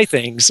 buy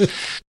things.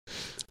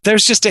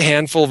 There's just a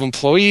handful of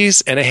employees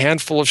and a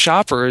handful of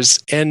shoppers,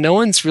 and no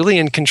one's really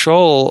in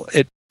control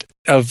in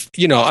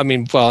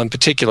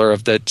particular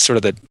of the sort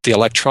of the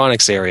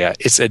electronics area.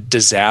 It's a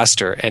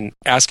disaster, and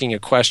asking a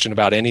question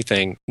about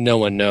anything no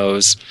one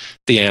knows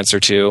the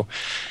answer to.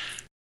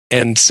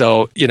 And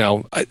so,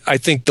 I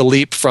think the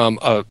leap from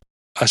a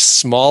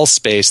small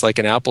space like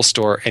an Apple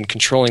Store and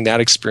controlling that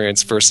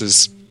experience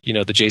versus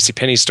the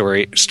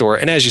JCPenney store.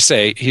 And as you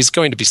say, he's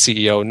going to be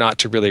CEO, not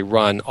to really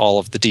run all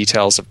of the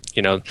details of,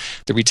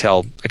 the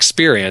retail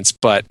experience,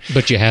 but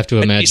you have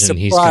to imagine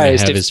he's going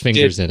to have his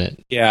fingers in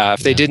it. Yeah.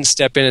 If they didn't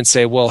step in and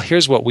say, well,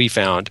 here's what we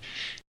found.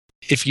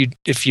 If you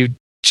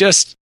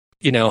just,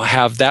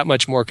 have that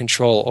much more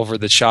control over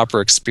the shopper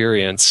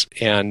experience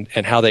and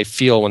how they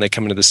feel when they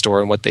come into the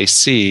store and what they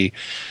see,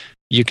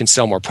 you can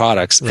sell more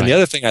products. Right. And the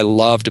other thing I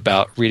loved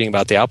about reading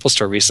about the Apple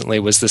Store recently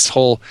was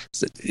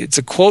it's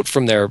a quote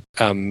from their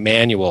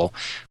manual,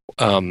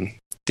 the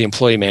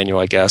employee manual,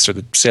 I guess, or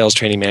the sales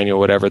training manual,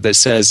 whatever, that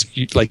says,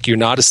 you're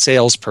not a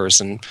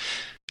salesperson,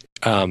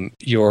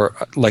 you're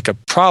like a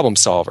problem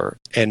solver.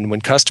 And when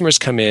customers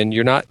come in,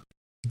 you're not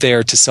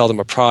there to sell them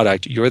a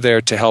product, you're there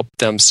to help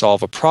them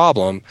solve a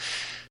problem.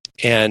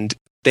 And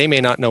they may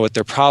not know what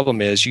their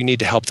problem is. You need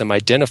to help them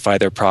identify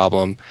their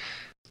problem.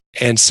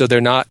 And so there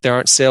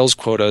aren't sales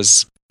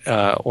quotas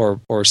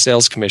or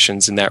sales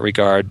commissions in that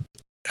regard,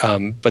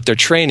 but their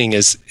training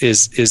is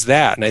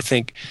that. And I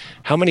think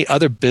how many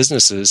other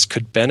businesses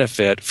could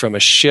benefit from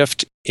a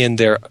shift in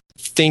their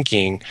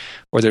thinking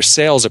or their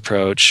sales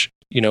approach,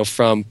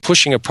 from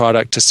pushing a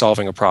product to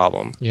solving a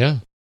problem. Yeah,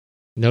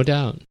 no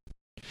doubt.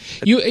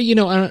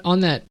 On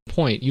that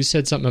point, you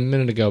said something a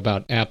minute ago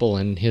about Apple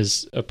and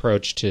his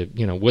approach to,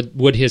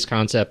 would his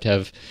concept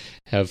have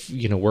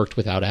worked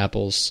without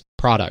Apple's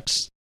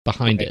products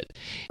behind it?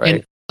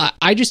 Right.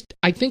 And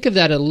I think of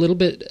that a little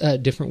bit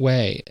different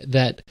way,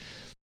 that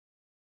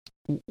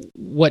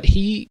what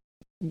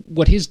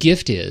his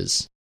gift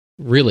is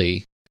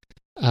really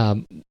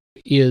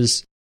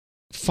is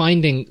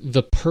finding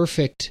the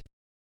perfect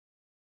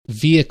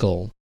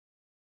vehicle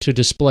to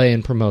display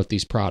and promote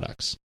these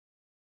products.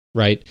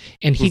 Right,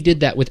 and he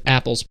did that with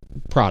Apple's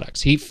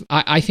products.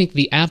 I think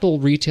the Apple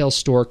retail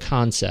store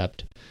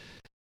concept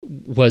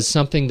was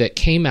something that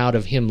came out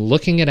of him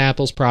looking at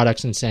Apple's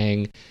products and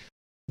saying,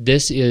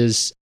 "This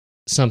is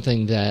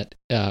something that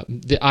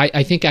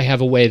I think I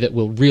have a way that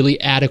will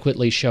really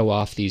adequately show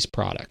off these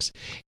products."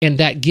 And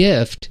that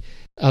gift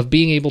of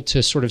being able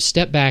to sort of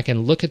step back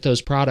and look at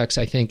those products,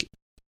 I think,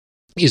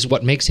 is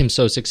what makes him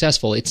so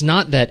successful. It's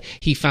not that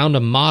he found a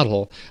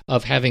model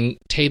of having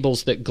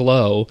tables that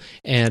glow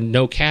and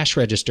no cash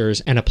registers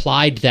and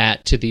applied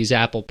that to these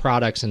Apple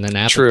products, and then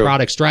Apple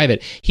products drive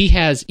it.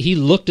 He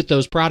looked at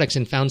those products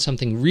and found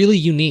something really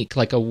unique,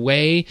 like a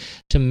way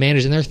to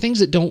manage. And there are things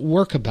that don't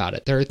work about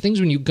it. There are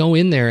things when you go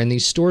in there in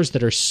these stores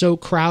that are so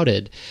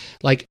crowded,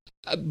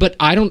 but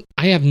I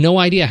have no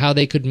idea how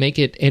they could make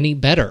it any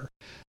better.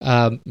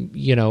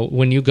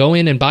 When you go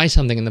in and buy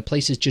something and the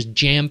place is just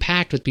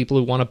jam-packed with people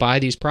who want to buy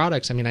these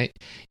products, I mean,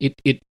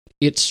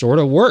 it sort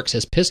of works.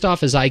 As pissed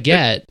off as I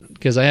get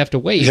because I have to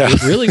wait,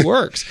 it really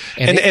works.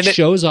 And it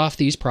shows off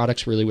these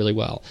products really, really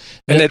well.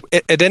 And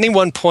at any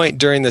one point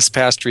during this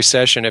past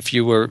recession, if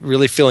you were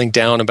really feeling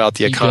down about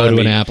the economy, go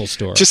to an Apple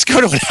store. Just go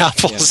to an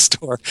Apple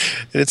store.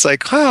 And it's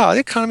like, wow,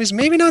 the economy's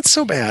maybe not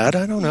so bad.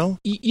 I don't know.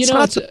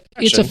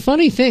 It's a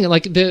funny thing.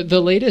 Like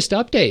the latest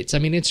updates, I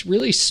mean, it's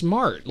really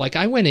smart. Like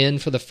I went in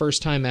for the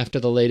first time after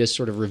the latest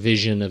sort of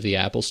revision of the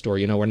Apple Store,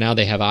 where now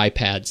they have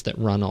iPads that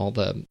run all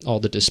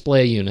the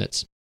display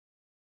units,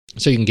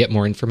 so you can get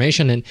more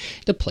information, and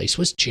the place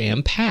was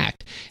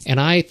jam-packed. And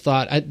I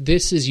thought,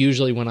 this is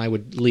usually when I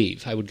would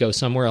leave. I would go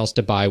somewhere else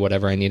to buy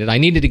whatever I needed. I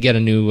needed to get a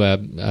new,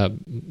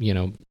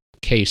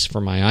 case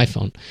for my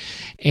iPhone.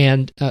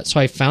 And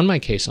so I found my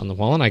case on the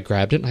wall, and I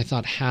grabbed it, and I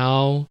thought,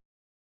 how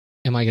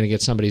am I going to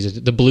get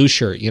the blue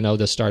shirt,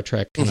 the Star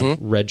Trek kind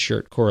of red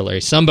shirt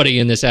corollary? Somebody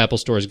in this Apple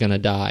store is going to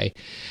die.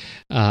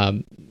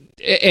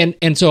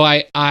 And so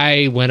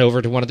I went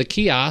over to one of the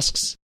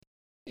kiosks,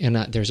 and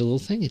there's a little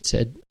thing. It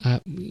said,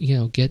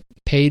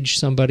 page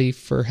somebody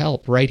for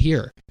help right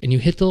here. And you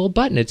hit the little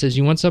button. It says,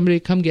 you want somebody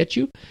to come get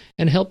you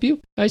and help you?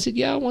 I said,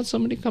 yeah, I want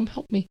somebody to come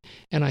help me.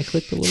 And I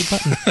clicked the little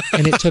button.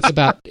 And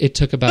it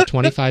took about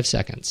 25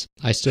 seconds.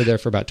 I stood there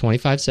for about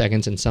 25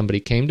 seconds, and somebody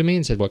came to me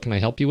and said, what can I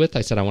help you with?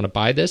 I said, I want to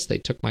buy this. They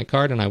took my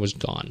card, and I was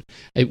gone.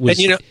 It was,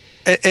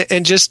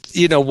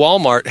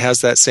 Walmart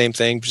has that same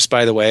thing. Just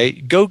by the way,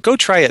 go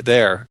try it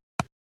there.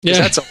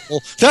 Yeah,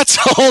 that's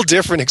a whole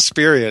different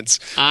experience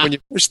when you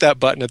push that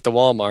button at the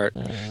Walmart.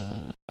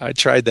 I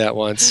tried that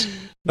once.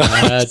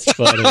 That's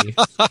funny.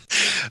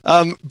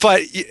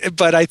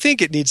 But I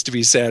think it needs to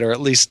be said, or at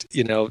least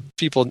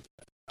people.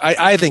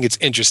 I think it's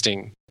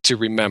interesting to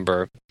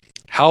remember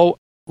how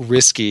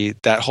risky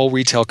that whole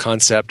retail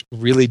concept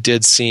really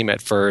did seem at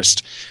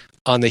first,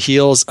 on the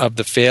heels of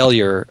the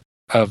failure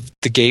of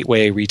the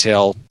gateway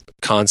retail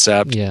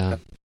concept. Yeah.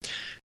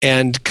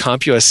 And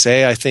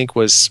CompUSA, I think,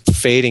 was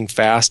fading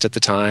fast at the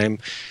time.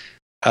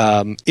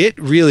 It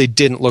really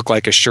didn't look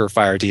like a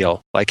surefire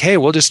deal. Like, hey,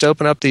 we'll just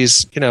open up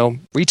these,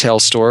 retail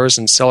stores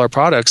and sell our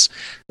products.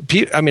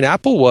 I mean,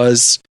 Apple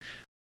was,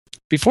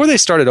 before they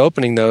started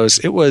opening those,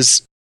 it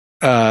was,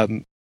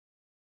 the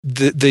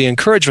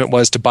encouragement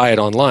was to buy it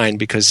online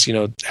because,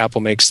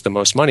 Apple makes the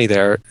most money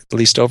there,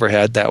 least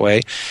overhead that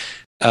way.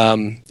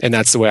 And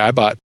that's the way I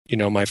bought,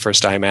 my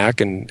first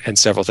iMac and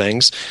several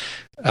things.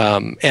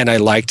 And I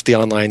liked the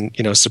online,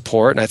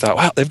 support, and I thought,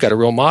 wow, they've got a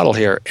real model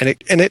here. And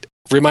it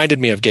reminded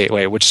me of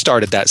Gateway, which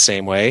started that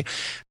same way.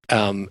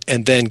 And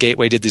then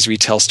Gateway did these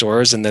retail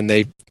stores, and then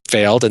they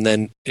failed. And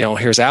then,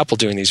 here's Apple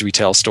doing these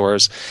retail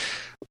stores.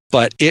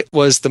 But it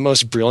was the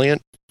most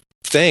brilliant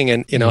thing.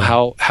 And,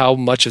 how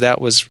much of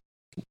that was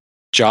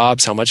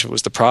Jobs, how much of it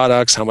was the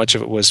products, how much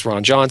of it was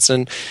Ron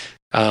Johnson.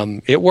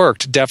 It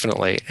worked,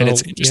 definitely. And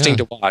it's interesting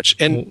to watch.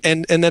 And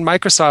then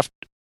Microsoft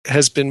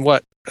has been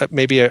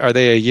maybe are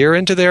they a year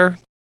into their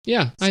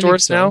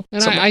stores now?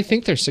 And I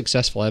think they're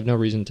successful. I have no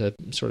reason to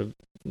sort of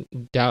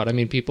doubt. I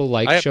mean, people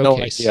like I have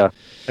Showcase. I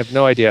have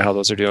no idea how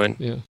those are doing.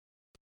 Yeah.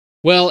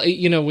 Well,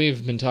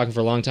 we've been talking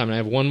for a long time, and I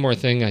have one more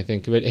thing, I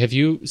think. But have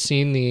you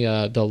seen the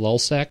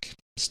Lulzsec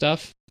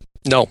stuff?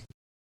 No.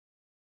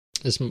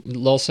 This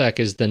Lulzsec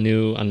is the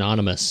new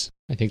Anonymous.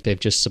 I think they've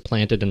just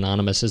supplanted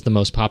Anonymous as the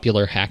most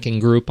popular hacking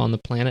group on the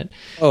planet.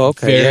 Oh,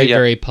 okay.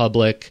 Very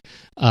public.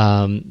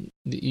 Taking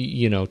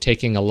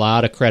a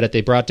lot of credit.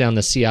 They brought down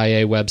the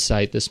CIA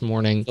website this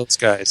morning. Those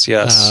guys,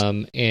 yes.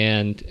 I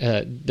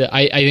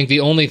think the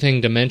only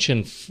thing to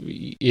mention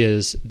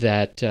is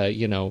that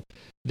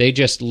they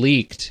just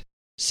leaked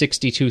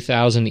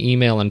 62,000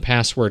 email and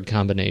password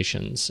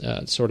combinations.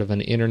 Sort of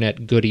an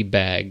internet goodie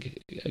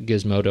bag,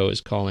 Gizmodo is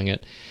calling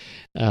it.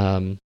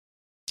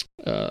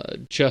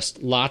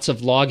 Just lots of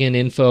login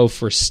info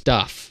for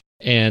stuff,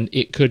 and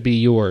it could be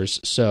yours.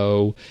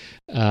 So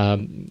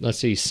let's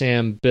see,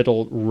 Sam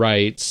Biddle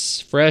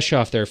writes, fresh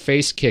off their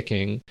face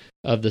kicking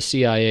of the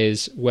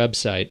CIA's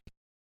website,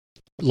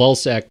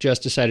 Lulzsec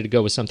just decided to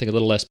go with something a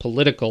little less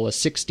political, a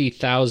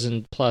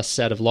 60,000 plus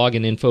set of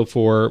login info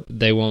for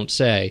they won't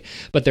say,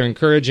 but they're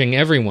encouraging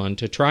everyone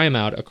to try them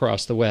out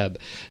across the web.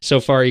 So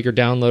far, eager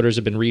downloaders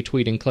have been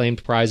retweeting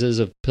claimed prizes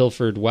of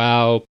pilfered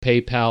WoW,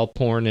 PayPal,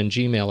 porn, and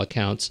Gmail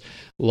accounts.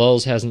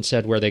 Lulz hasn't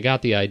said where they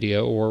got the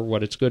idea or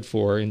what it's good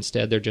for.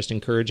 Instead, they're just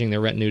encouraging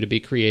their retinue to be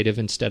creative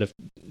instead of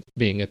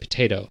being a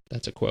potato.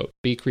 That's a quote.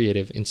 Be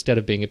creative instead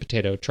of being a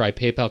potato. Try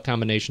PayPal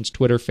combinations,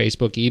 Twitter,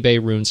 Facebook, eBay,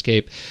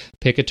 RuneScape.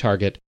 Pick a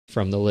target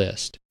from the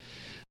list.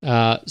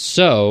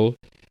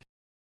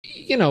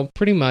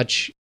 Pretty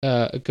much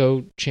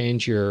go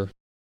change your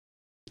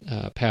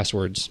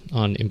passwords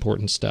on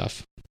important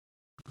stuff.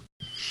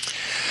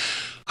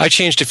 I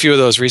changed a few of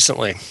those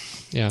recently.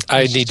 Yeah,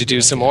 I need to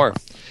do some more.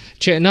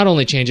 Not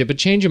only change it, but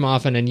change them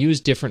often and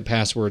use different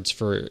passwords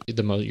for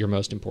your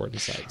most important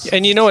sites.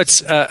 And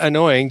it's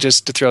annoying,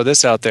 just to throw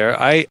this out there.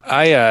 I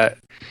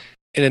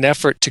in an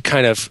effort to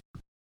kind of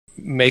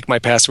make my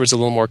passwords a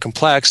little more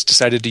complex,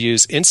 decided to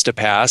use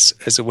Instapass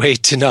as a way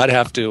to not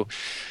have to,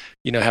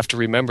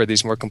 remember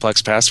these more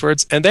complex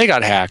passwords. And they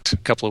got hacked a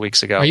couple of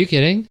weeks ago. Are you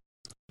kidding?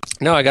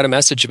 No, I got a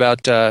message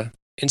about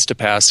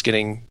Instapass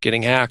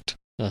getting hacked.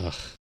 Ugh,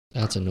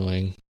 that's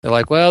annoying. They're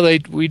like, well,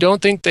 we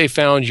don't think they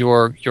found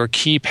your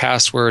key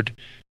password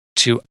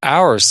to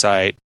our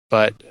site,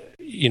 but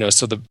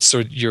so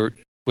you're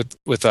with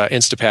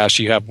Instapass,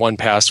 you have one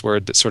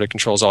password that sort of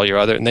controls all your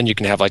other, and then you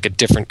can have like a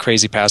different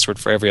crazy password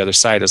for every other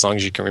site as long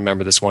as you can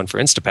remember this one for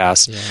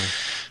Instapass. Yeah.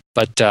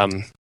 But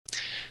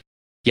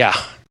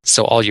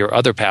so all your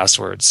other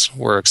passwords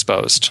were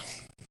exposed.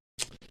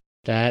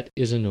 That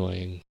is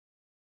annoying.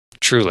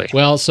 Truly.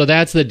 Well, so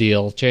that's the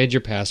deal. Change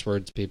your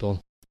passwords,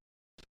 people.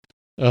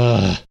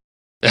 Ugh.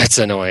 That's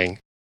annoying.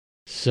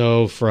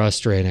 So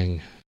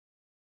frustrating.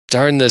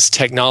 Darn this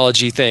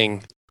technology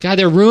thing. God,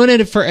 they're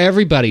ruining it for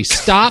everybody.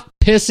 Stop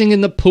pissing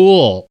in the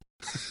pool.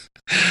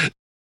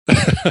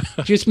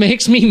 Just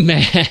makes me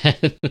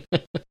mad.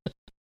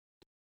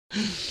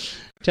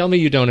 Tell me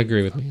you don't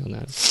agree with me on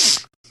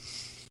that.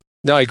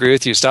 No, I agree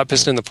with you. Stop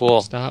pissing in the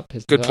pool. Stop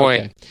pissing. Good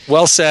point. Okay.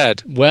 Well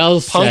said.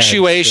 Well said.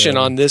 Punctuation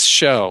on this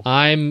show.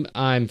 I'm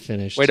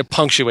finished. Way to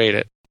punctuate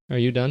it. Are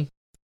you done?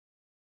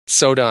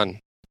 So done.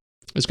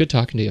 It was good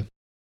talking to you.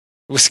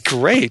 It was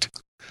great.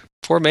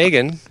 Poor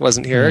Megan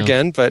wasn't here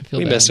again, but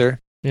we miss her.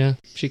 Yeah,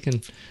 she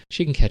can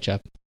catch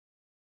up.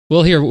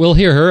 We'll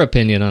hear her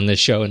opinion on this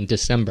show in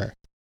December.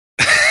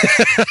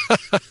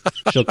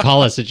 She'll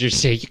call us and she'll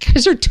say, "You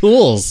guys are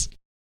tools."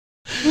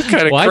 What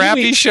kind of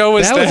crappy show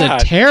was that? That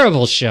was a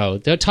terrible show.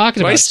 They're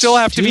talking about. Do I still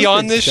have to be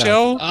on this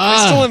show? Am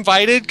I still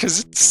invited? Because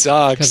it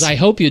sucks. Because I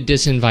hope you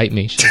disinvite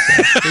me.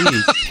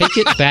 Please take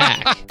it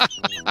back.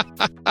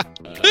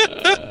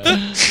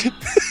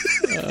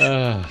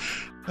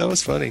 That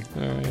was funny.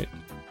 All right.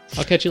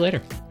 I'll catch you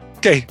later.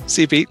 Okay.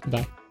 See you, Pete.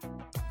 Bye.